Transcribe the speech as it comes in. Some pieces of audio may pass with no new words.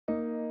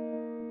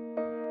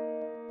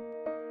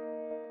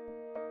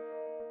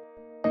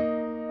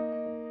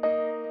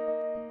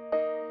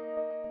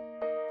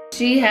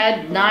She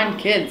had 9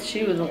 kids.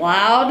 She was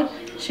loud.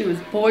 She was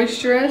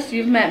boisterous.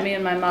 You've met me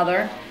and my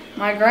mother.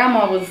 My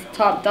grandma was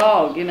top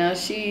dog, you know.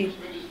 She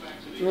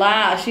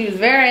was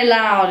very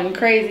loud and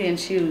crazy, and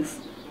she was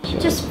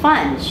just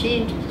fun.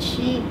 She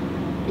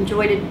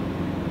enjoyed it.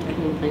 I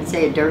can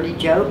say a dirty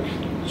joke.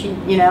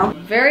 You know,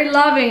 very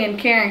loving and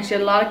caring. She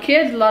had a lot of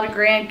kids, a lot of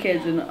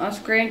grandkids, and us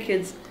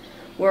grandkids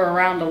were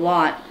around a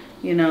lot.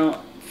 You know,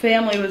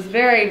 family was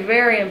very,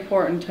 very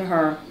important to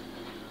her.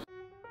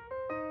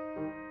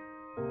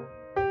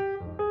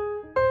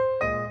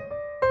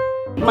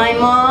 My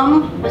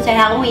mom was a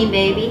Halloween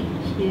baby.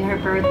 Her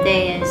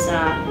birthday is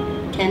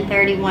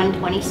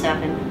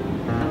 10/31/27.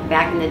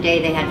 Back in the day,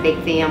 they had big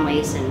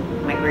families,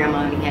 and my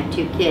grandma only had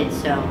 2 kids,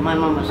 so my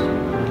mom was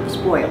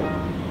spoiled.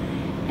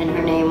 And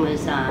her name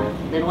was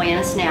Little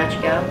Anna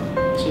Snatchko.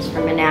 She's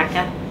from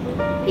Monaca,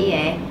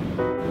 PA.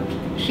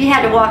 She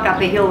had to walk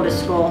up a hill to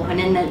school, and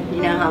then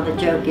you know how the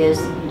joke is,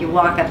 you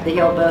walk up the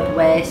hill both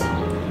ways,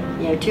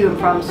 you know, to and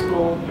from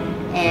school.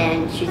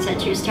 And she said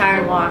she was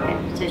tired of walking,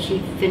 so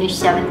she finished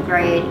 7th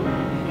grade,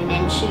 and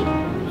then she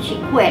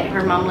quit.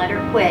 Her mom let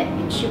her quit,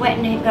 and she went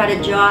and got a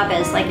job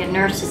as like a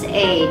nurse's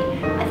aide.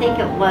 I think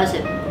it was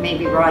at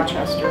maybe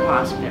Rochester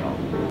Hospital.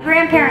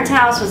 Grandparents'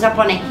 house was up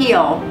on a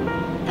hill,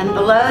 and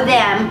below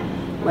them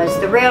was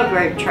the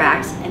railroad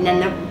tracks, and then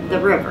the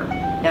river,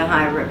 the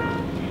Ohio River.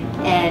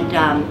 And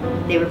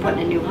they were putting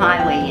a new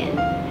highway in,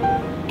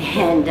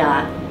 and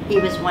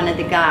he was one of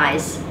the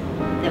guys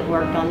that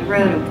worked on the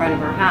road in front of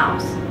her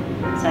house.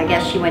 So I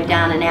guess she went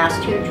down and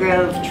asked who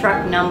drove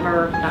truck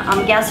number,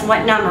 I'm guessing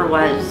what number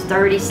was,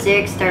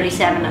 36,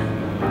 37.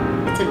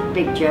 It's a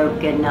big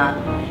joke, and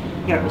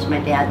here it was my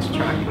dad's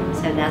truck.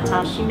 So that's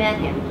how she met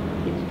him.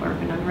 He was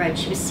working on the road.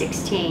 She was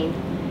 16.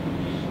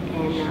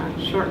 And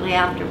shortly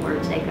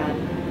afterwards they got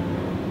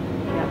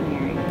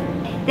married.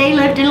 They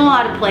lived in a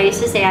lot of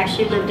places. They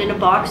actually lived in a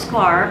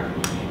boxcar.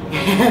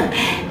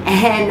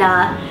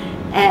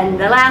 and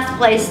the last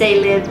place they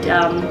lived,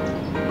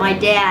 my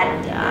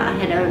dad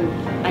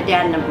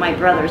and my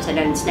brothers had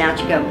owned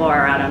Snatchko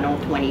Bar out on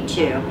Old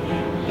 22.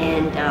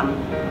 And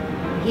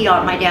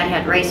my dad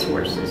had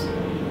racehorses.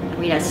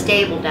 We had a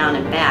stable down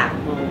in back.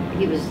 Well,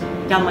 he was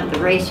done with the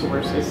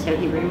racehorses, so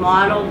he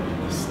remodeled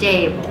the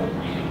stable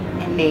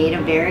and made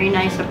a very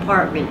nice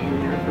apartment in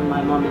there for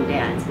my mom and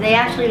dad. So they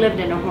actually lived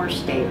in a horse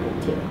stable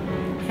too.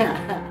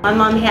 My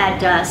mom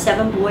had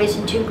 7 boys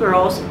and 2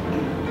 girls.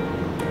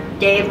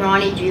 Dave,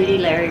 Ronnie, Judy,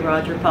 Larry,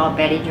 Roger, Paul,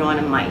 Betty, John,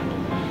 and Mike.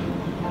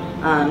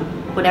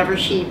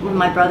 When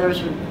my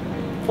brothers would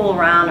fool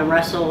around and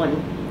wrestle and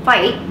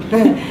fight,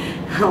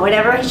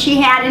 whatever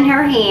she had in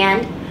her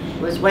hand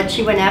was what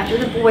she went after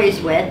the boys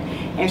with.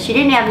 And if she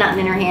didn't have nothing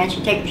in her hand,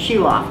 she'd take her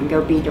shoe off and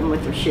go beat them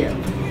with her shoe.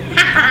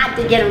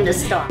 To get them to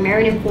stop.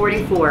 Married in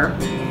 44.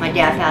 My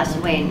dad passed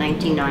away in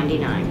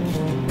 1999.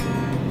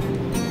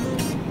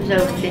 It was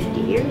over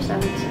 50 years, I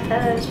would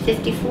suppose.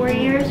 54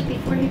 years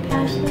before he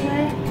passed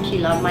away. She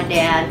loved my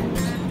dad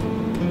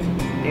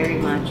very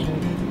much.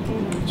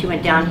 She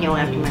went downhill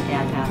after my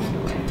dad passed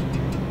away.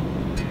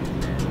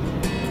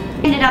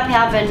 Ended up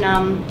having,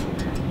 I'm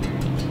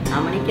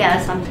gonna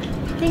guess, I'm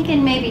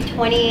thinking maybe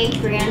 28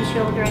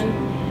 grandchildren,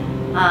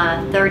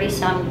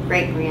 30-some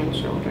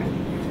great-grandchildren.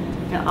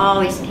 There are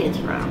always kids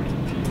around,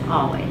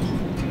 always.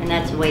 And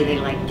that's the way they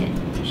liked it.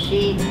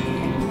 She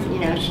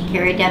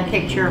carried that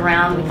picture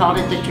around. We called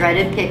it the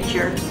dreaded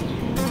picture.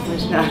 It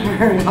was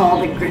her and all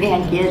the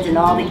grandkids and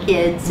all the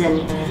kids,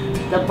 and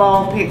the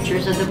ball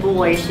pictures of the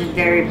boys. She's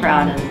very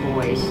proud of the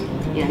boys.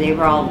 You know, they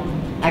were all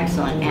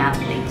excellent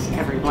athletes,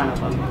 every one of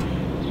them.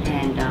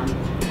 And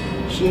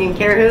she didn't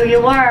care who you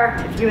were.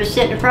 If you were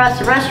sitting across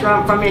the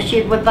restaurant from you,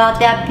 she'd whip out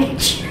that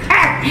picture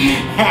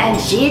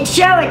and she'd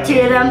show it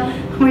to them.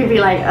 We'd be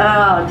like,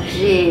 oh,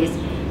 jeez.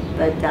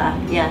 But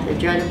yeah, the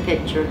dreaded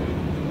picture.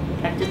 In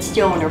fact, it's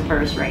still in her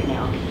purse right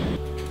now.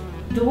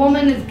 The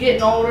woman is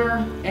getting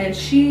older, and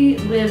she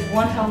lived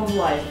one hell of a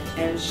life,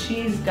 and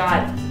she's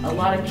got a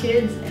lot of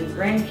kids and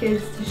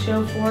grandkids to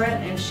show for it,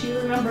 and she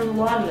remembers a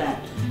lot of that.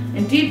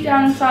 And deep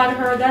down inside of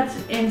her, that's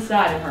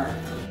inside of her.